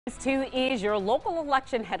To ease your local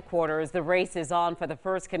election headquarters, the race is on for the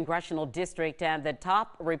 1st congressional district, and the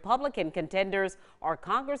top Republican contenders are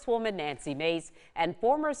Congresswoman Nancy Mace and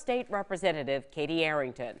former state representative Katie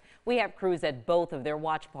Arrington. We have crews at both of their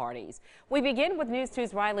watch parties. We begin with News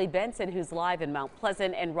 2's Riley Benson, who's live in Mount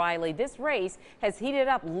Pleasant. And Riley, this race has heated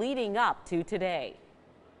up leading up to today.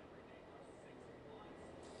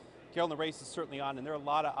 Carol, the race is certainly on, and there are a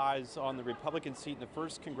lot of eyes on the Republican seat in the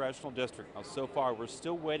 1st congressional district. Now, so far, we're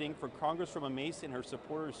still waiting for Congresswoman Mace and her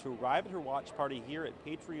supporters to arrive at her watch party here at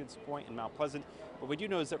Patriots Point in Mount Pleasant. What we do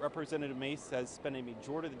know is that Representative Mace has spent a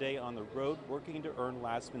majority of the day on the road working to earn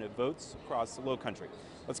last-minute votes across the Lowcountry.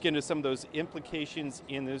 Let's get into some of those implications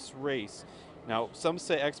in this race. Now,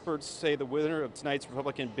 experts say the winner of tonight's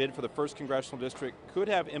Republican bid for the 1st congressional district could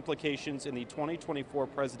have implications in the 2024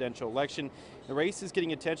 presidential election. The race is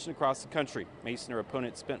getting attention across the country. Mace and her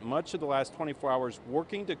opponent spent much of the last 24 hours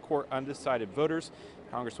working to court undecided voters.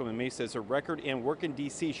 Congresswoman Mace says her record and work in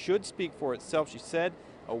D.C. should speak for itself. She said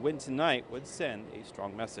a win tonight would send a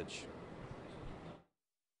strong message.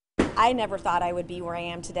 I never thought I would be where I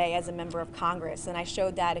am today as a member of Congress, and I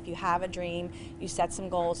showed that if you have a dream, you set some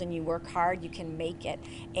goals and you work hard, you can make it.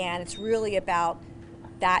 And it's really about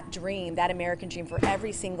that dream, that American dream for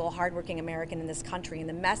every single hardworking American in this country. And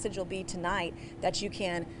the message will be tonight that you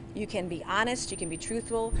can be honest, you can be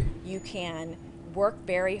truthful, you can work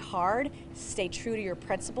very hard, stay true to your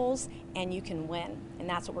principles, and you can win. And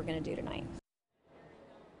that's what we're going to do tonight.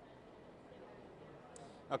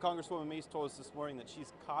 Now, Congresswoman Mace told us this morning that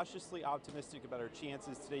she's cautiously optimistic about her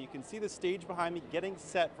chances today. You can see the stage behind me getting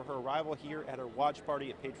set for her arrival here at her watch party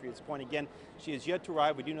at Patriots Point. Again, she has yet to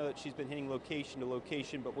arrive. We do know that she's been hitting location to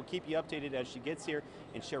location, but we'll keep you updated as she gets here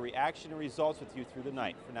and share reaction and results with you through the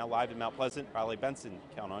night. For now, live in Mount Pleasant, Riley Benson,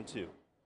 Count on 2.